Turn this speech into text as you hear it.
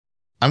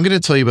I'm going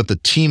to tell you about the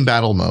team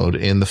battle mode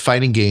in the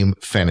fighting game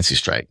Fantasy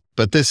Strike.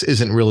 But this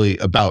isn't really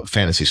about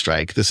Fantasy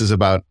Strike. This is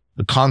about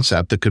a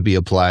concept that could be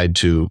applied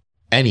to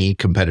any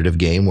competitive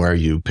game where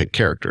you pick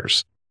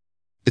characters.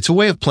 It's a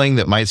way of playing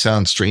that might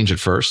sound strange at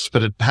first,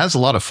 but it has a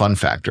lot of fun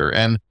factor,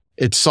 and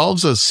it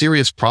solves a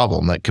serious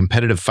problem that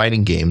competitive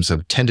fighting games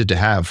have tended to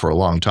have for a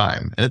long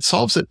time, and it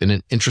solves it in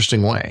an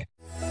interesting way.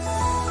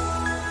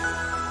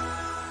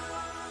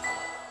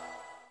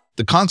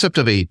 The concept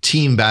of a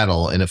team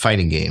battle in a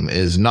fighting game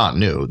is not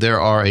new.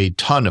 There are a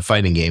ton of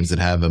fighting games that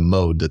have a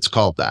mode that's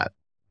called that.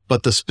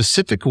 But the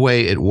specific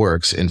way it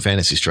works in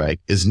Fantasy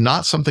Strike is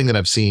not something that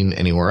I've seen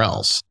anywhere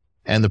else.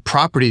 And the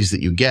properties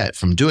that you get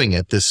from doing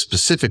it this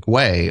specific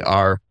way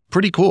are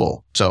pretty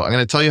cool. So I'm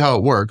going to tell you how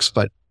it works,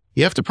 but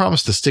you have to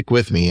promise to stick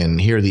with me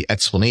and hear the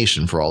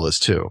explanation for all this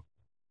too.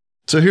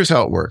 So here's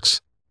how it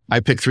works. I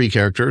pick 3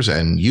 characters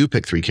and you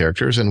pick 3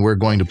 characters, and we're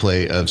going to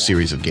play a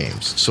series of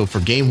games. So for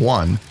game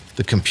 1,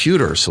 the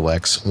computer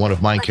selects one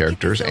of my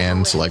characters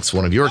and selects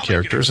one of your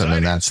characters, and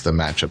then that's the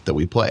matchup that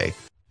we play.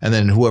 And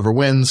then whoever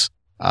wins,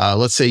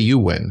 let's say you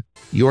win.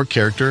 Your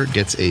character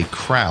gets a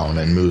crown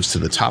and moves to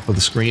the top of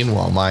the screen,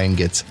 while mine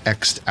gets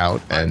X'd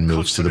out and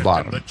moves to the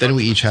bottom. Then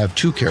we each have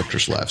 2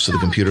 characters left. So the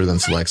computer then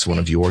selects one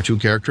of your 2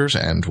 characters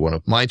and one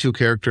of my 2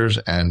 characters,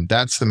 and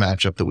that's the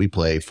matchup that we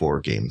play for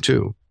game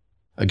 2.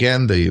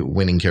 Again, the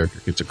winning character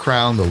gets a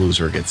crown, the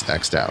loser gets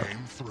X'd out.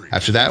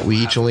 After that, we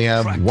each only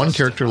have 1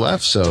 character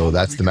left, so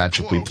that's the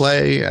matchup we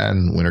play,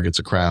 and winner gets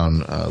a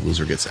crown,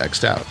 loser gets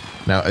X'd out.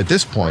 Now, at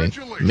this point,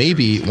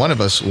 maybe one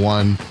of us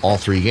won all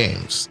 3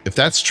 games. If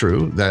that's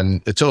true,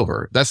 then it's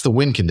over. That's the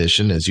win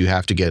condition, is you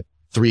have to get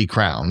 3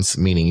 crowns,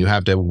 meaning you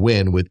have to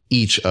win with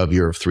each of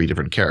your 3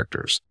 different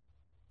characters.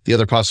 The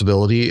other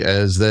possibility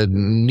is that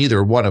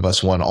neither one of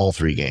us won all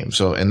 3 games.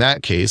 So in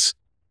that case,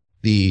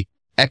 the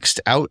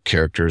X'd out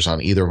characters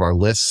on either of our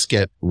lists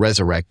get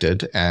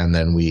resurrected, and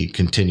then we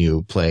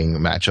continue playing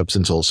matchups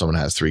until someone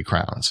has 3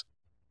 crowns.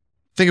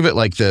 Think of it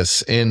like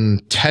this. In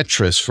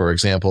Tetris, for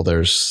example,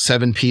 there's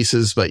 7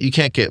 pieces, but you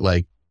can't get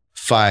like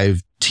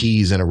 5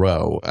 T's in a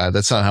row.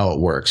 That's not how it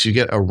works. You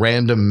get a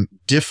random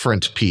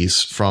different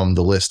piece from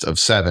the list of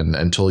 7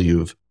 until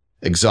you've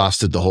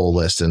exhausted the whole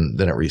list, and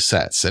then it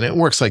resets. And it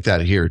works like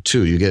that here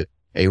too. You get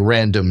a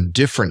random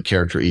different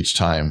character each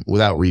time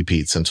without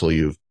repeats until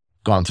you've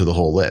gone through the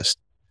whole list.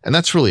 And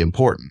that's really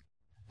important.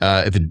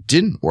 If it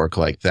didn't work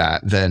like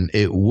that, then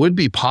it would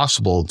be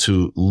possible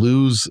to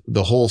lose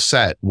the whole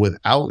set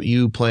without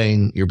you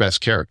playing your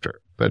best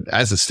character. But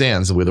as it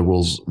stands, the way the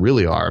rules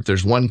really are, if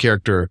there's one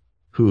character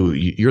who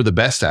you're the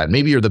best at,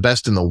 maybe you're the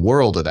best in the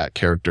world at that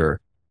character,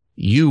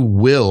 you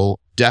will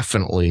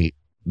definitely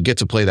get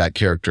to play that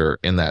character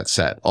in that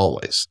set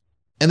always.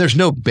 And there's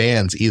no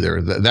bans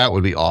either. That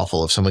would be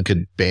awful if someone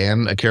could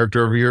ban a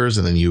character of yours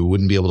and then you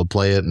wouldn't be able to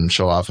play it and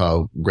show off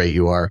how great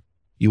you are.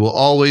 You will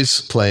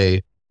always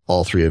play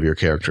all 3 of your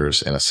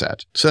characters in a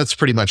set. So that's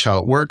pretty much how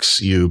it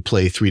works. You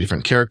play 3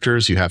 different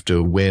characters. You have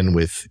to win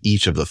with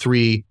each of the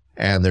 3,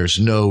 and there's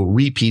no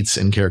repeats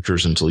in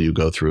characters until you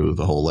go through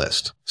the whole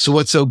list. So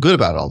what's so good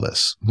about all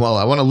this? Well,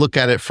 I want to look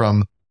at it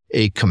from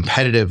a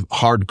competitive,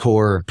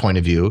 hardcore point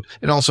of view,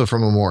 and also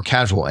from a more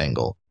casual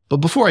angle. But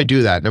before I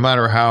do that, no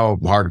matter how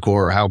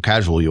hardcore or how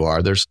casual you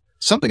are, there's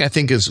something I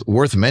think is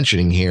worth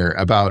mentioning here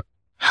about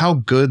how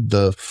good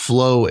the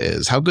flow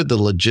is, how good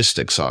the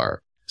logistics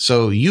are.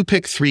 So you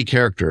pick 3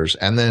 characters,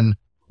 and then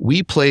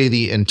we play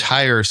the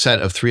entire set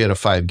of 3 out of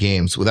 5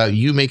 games without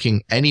you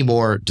making any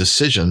more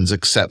decisions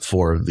except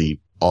for the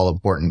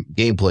all-important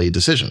gameplay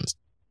decisions.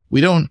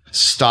 We don't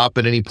stop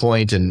at any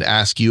point and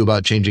ask you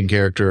about changing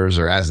characters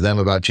or ask them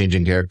about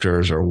changing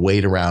characters or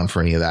wait around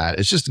for any of that.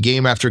 It's just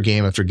game after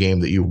game after game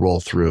that you roll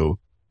through,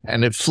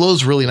 and it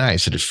flows really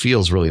nice and it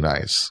feels really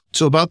nice.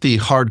 So about the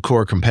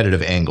hardcore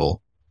competitive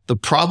angle, the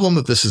problem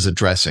that this is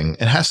addressing,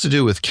 it has to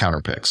do with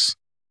counterpicks.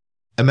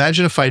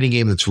 Imagine a fighting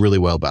game that's really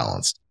well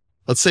balanced.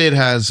 Let's say it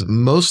has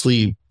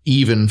mostly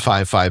even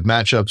 5-5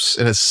 matchups.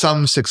 It has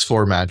some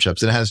 6-4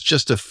 matchups. It has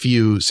just a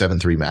few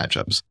 7-3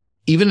 matchups.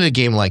 Even in a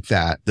game like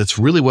that, that's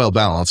really well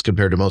balanced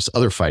compared to most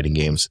other fighting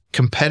games,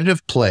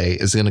 competitive play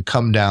is going to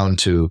come down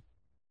to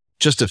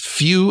just a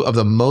few of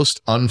the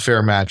most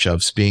unfair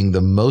matchups being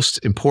the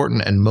most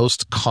important and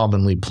most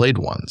commonly played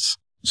ones.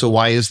 So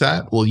why is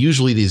that? Well,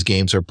 usually these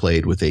games are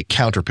played with a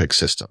counterpick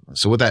system.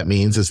 So what that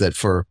means is that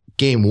for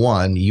game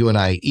 1, you and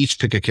I each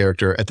pick a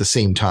character at the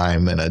same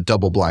time in a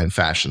double-blind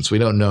fashion. So we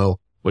don't know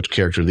which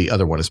character the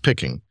other one is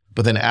picking.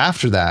 But then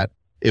after that,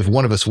 if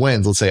one of us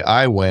wins, let's say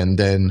I win,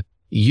 then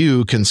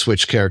you can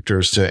switch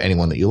characters to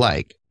anyone that you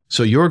like.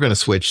 So you're going to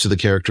switch to the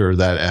character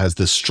that has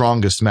the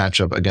strongest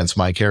matchup against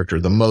my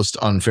character, the most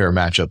unfair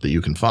matchup that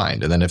you can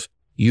find. And then if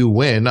you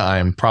win,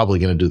 I'm probably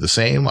going to do the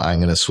same. I'm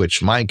going to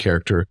switch my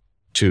character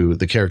to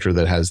the character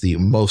that has the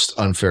most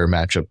unfair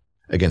matchup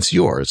against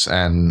yours.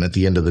 And at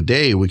the end of the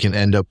day, we can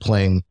end up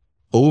playing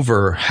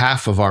over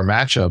half of our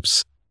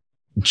matchups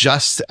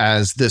just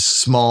as this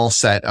small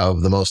set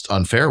of the most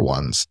unfair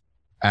ones.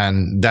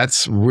 And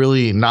that's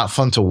really not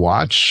fun to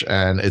watch,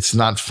 and it's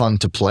not fun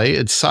to play.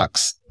 It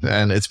sucks.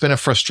 and it's been a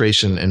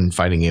frustration in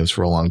fighting games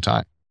for a long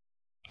time.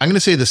 I'm going to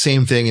say the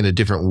same thing in a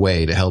different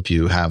way to help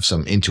you have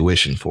some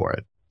intuition for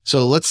it.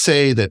 So let's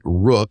say that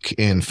Rook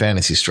in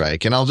Fantasy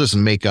Strike, and I'll just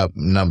make up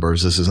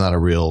numbers. This is not a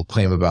real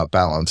claim about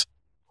balance.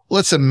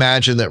 Let's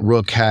imagine that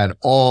Rook had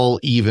all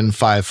even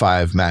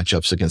 5-5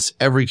 matchups against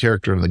every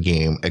character in the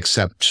game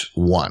except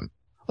one.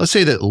 Let's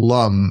say that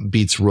Lum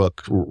beats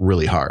Rook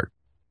really hard.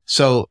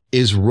 So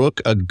is Rook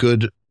a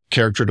good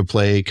character to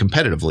play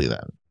competitively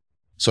then?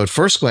 So at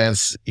first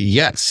glance,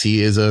 yes,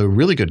 he is a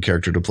really good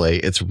character to play.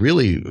 It's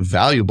really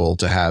valuable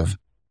to have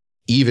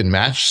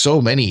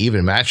so many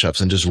even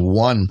matchups and just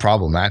one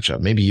problem matchup.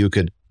 Maybe you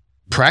could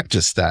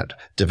practice that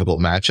difficult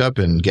matchup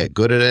and get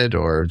good at it,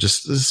 or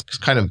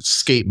just kind of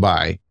skate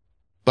by.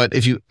 But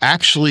if you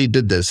actually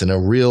did this in a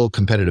real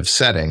competitive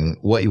setting,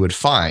 what you would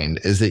find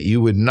is that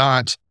you would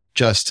not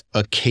just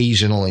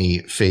occasionally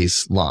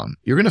face Lum.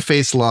 You're going to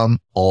face Lum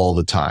all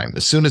the time.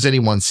 As soon as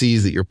anyone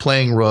sees that you're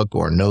playing Rook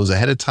or knows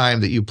ahead of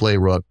time that you play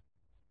Rook,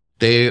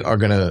 they are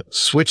going to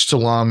switch to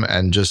Lum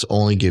and just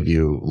only give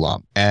you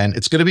Lum. And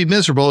it's going to be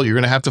miserable. You're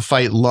going to have to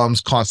fight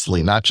Lums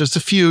constantly, not just a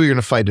few. You're going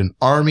to fight an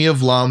army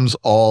of Lums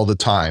all the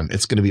time.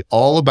 It's going to be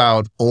all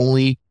about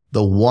only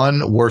the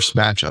one worst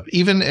matchup.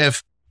 Even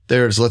if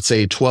there's, let's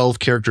say, 12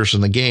 characters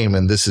in the game,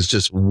 and this is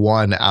just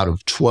one out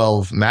of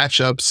 12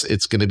 matchups,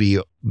 it's going to be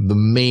the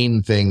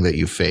main thing that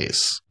you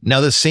face. Now,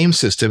 the same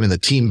system in the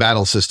team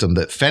battle system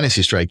that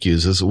Fantasy Strike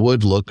uses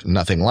would look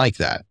nothing like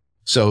that.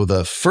 So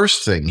the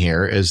first thing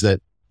here is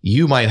that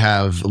you might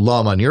have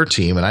Lum on your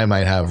team and I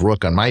might have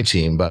Rook on my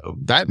team, but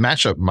that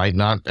matchup might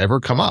not ever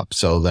come up.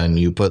 So then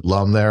you put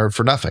Lum there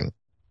for nothing.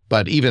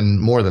 But even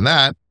more than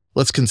that,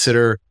 let's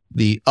consider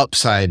the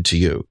upside to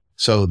you.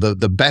 So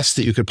the best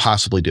that you could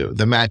possibly do.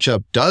 The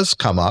matchup does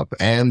come up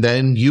and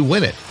then you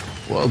win it.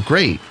 Well,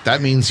 great.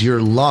 That means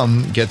your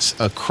Lum gets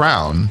a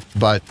crown,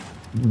 but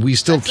we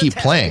still keep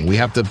playing. We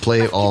have to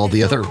play all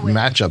the other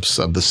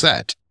matchups of the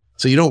set.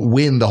 So you don't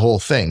win the whole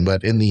thing.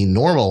 But in the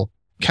normal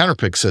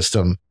counterpick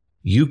system,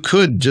 you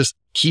could just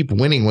keep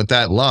winning with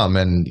that Lum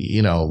and,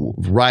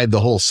 ride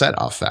the whole set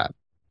off that.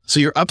 So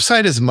your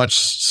upside is much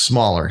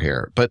smaller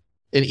here, but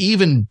an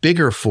even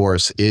bigger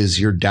force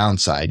is your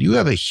downside. You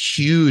have a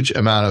huge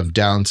amount of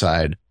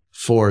downside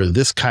for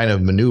this kind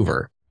of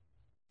maneuver.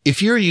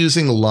 If you're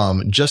using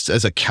Lum just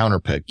as a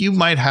counterpick, you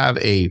might have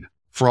a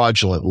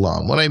fraudulent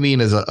Lum. What I mean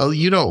is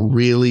you don't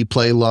really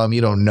play Lum. You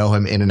don't know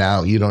him in and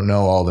out. You don't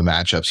know all the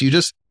matchups. You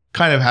just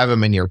kind of have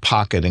him in your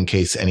pocket in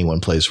case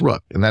anyone plays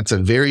Rook. And that's a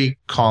very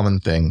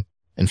common thing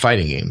in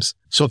fighting games.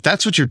 So if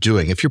that's what you're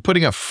doing, if you're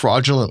putting a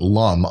fraudulent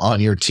Lum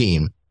on your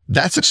team,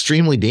 that's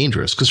extremely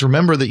dangerous, because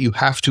remember that you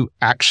have to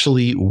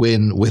actually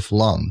win with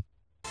Lum.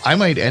 I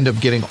might end up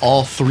getting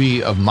all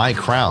 3 of my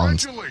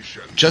crowns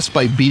just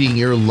by beating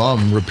your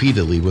Lum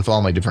repeatedly with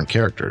all my different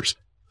characters.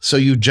 So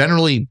you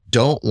generally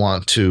don't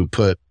want to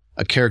put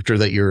a character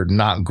that you're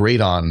not great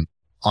on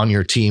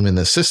your team in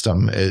the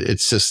system.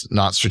 It's just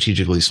not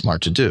strategically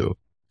smart to do.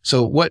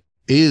 So what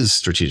is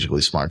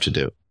strategically smart to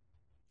do?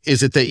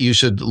 Is it that you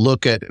should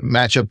look at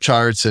matchup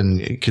charts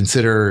and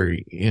consider,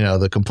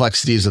 the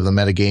complexities of the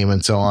metagame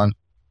and so on?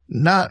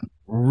 Not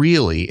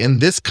really. In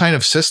this kind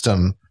of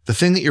system, the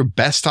thing that you're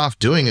best off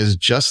doing is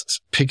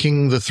just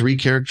picking the 3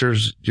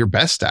 characters you're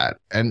best at.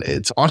 And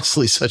it's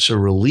honestly such a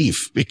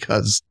relief,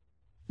 because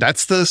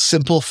that's the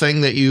simple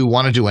thing that you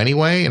want to do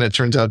anyway. And it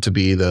turns out to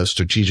be the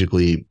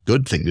strategically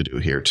good thing to do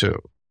here too.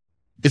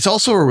 It's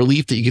also a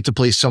relief that you get to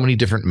play so many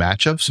different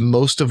matchups,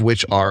 most of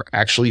which are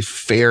actually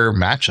fair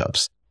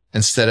matchups,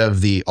 instead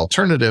of the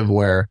alternative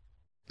where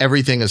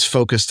everything is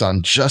focused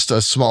on just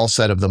a small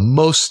set of the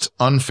most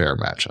unfair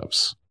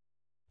matchups.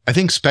 I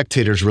think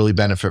spectators really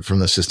benefit from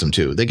the system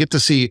too. They get to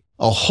see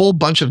a whole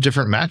bunch of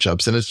different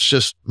matchups, and it's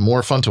just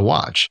more fun to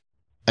watch.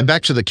 And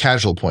back to the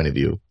casual point of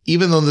view,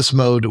 even though this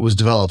mode was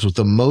developed with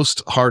the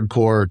most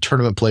hardcore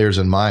tournament players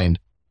in mind,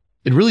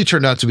 it really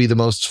turned out to be the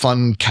most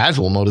fun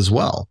casual mode as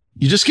well.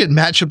 You just get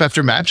matchup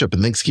after matchup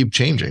and things keep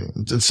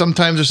changing.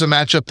 Sometimes there's a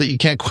matchup that you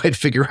can't quite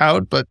figure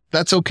out, but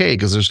that's okay,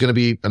 because there's going to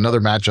be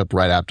another matchup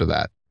right after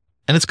that.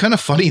 And it's kind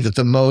of funny that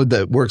the mode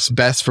that works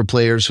best for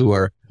players who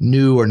are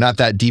new or not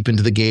that deep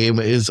into the game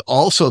is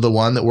also the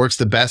one that works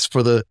the best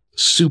for the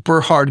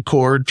super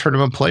hardcore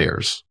tournament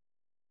players.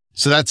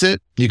 So that's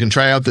it. You can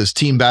try out this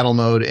team battle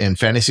mode in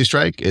Fantasy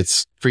Strike.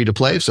 It's free to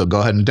play, so go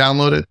ahead and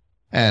download it.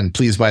 And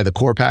please buy the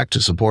core pack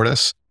to support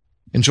us.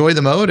 Enjoy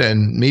the mode,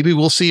 and maybe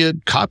we'll see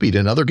it copied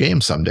in other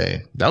games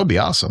someday. That would be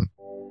awesome.